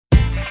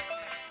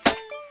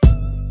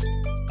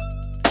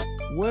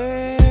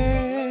Well,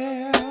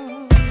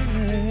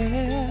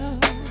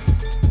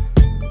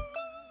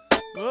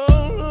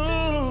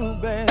 oh,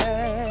 babe.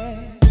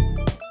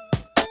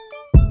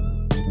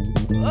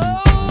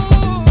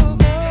 Oh,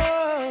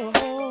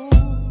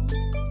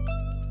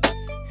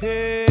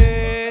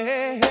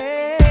 hey,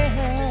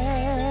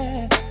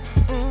 yeah,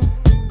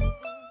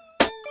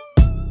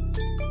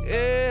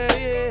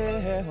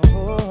 yeah.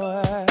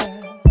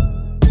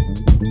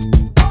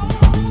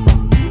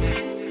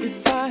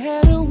 If I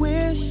had a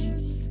wish,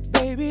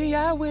 baby,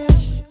 I wish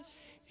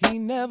he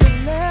never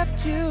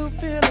left you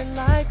feeling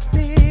like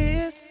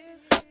this.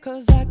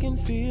 'Cause I can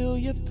feel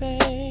your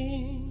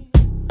pain.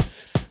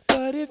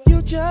 But if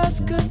you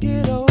just could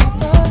get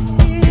over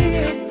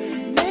here,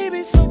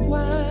 maybe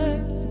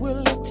someone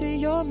will look to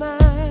your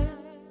mind.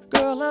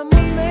 Girl,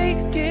 I'ma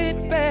make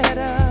it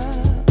better.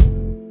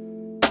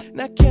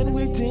 Now can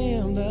we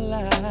dim the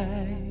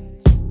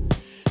lights?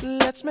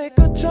 Let's make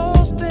a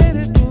toast that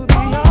it will be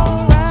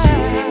alright.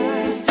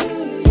 Cheers to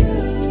you,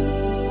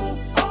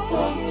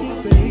 fuck you,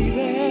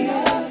 baby.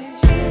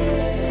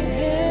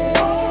 Yeah,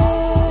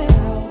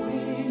 I'll be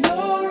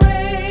your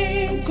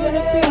angel. I'm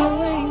gonna be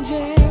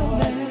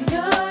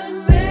your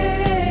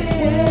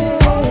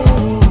angel.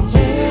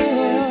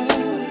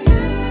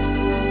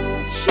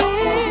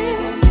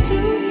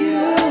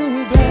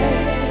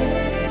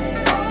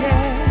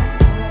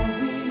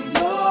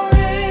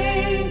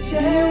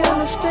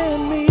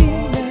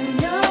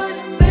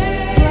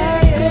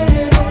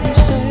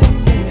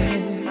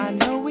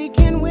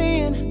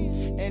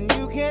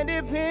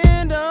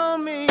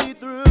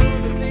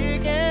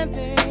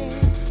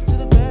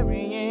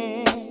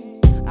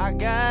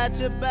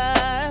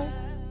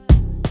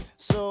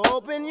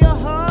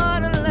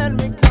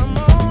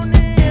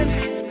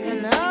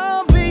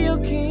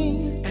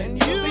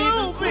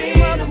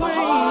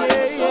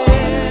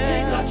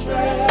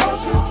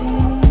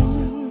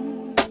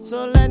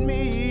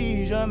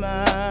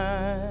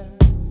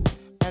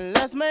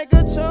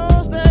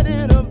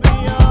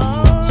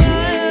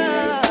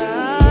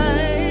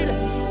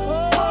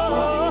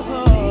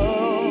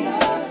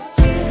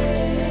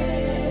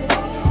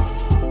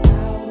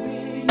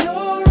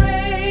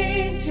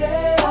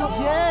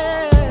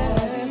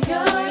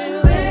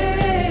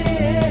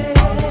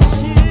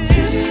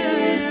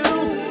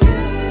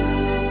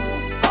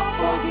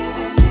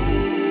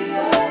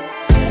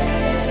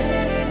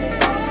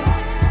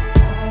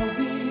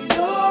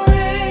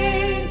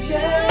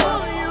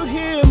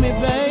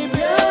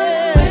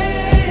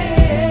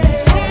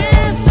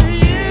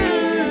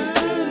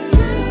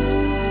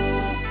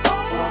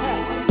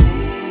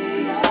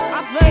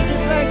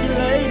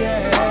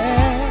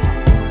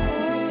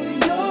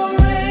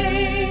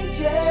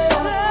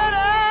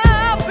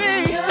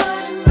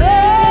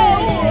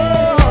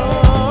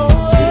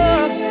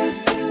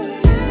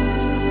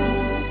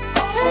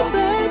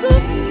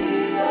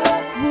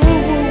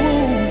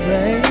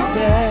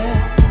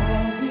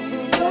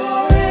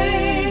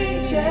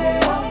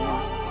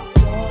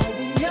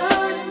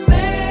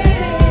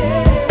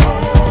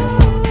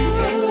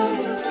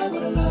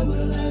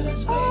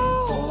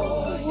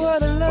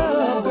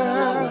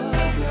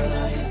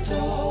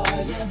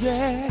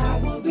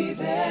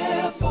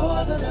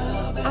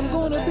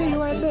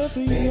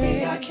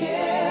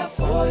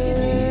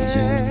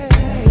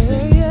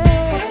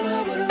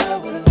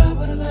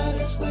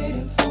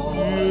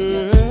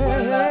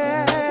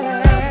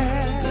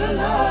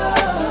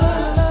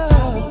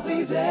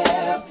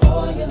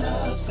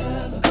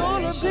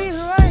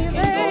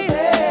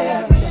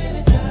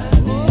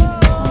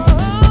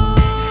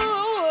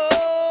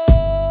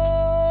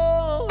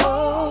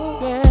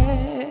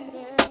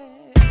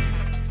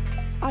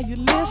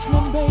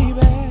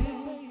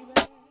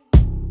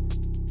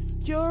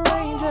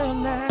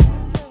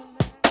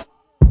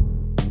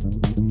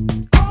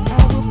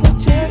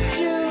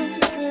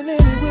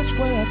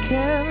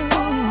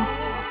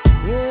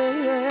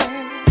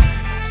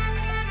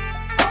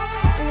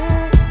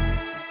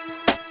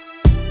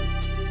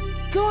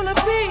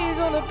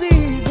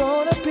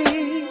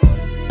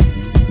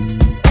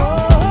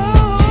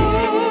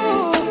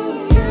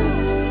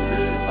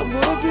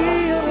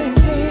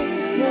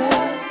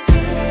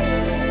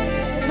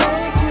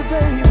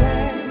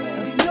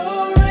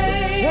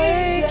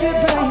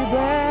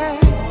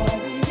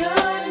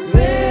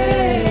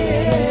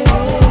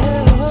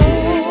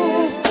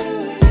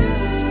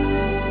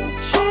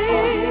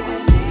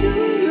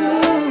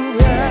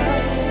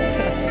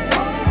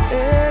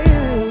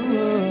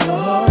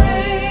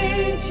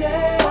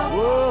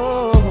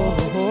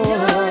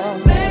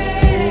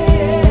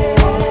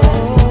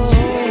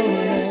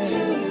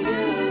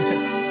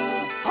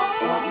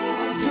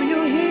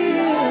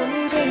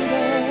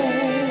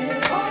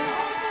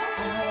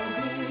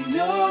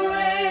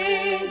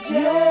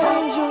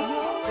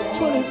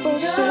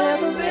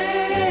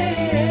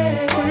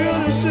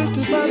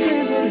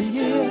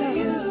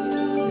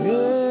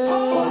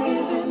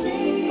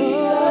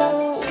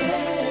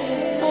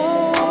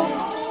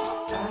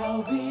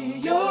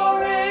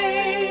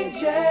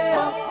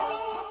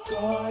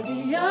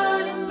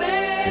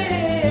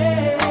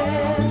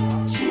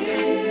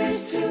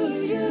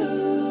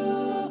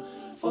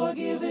 for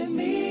giving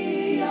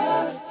me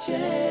a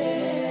chance.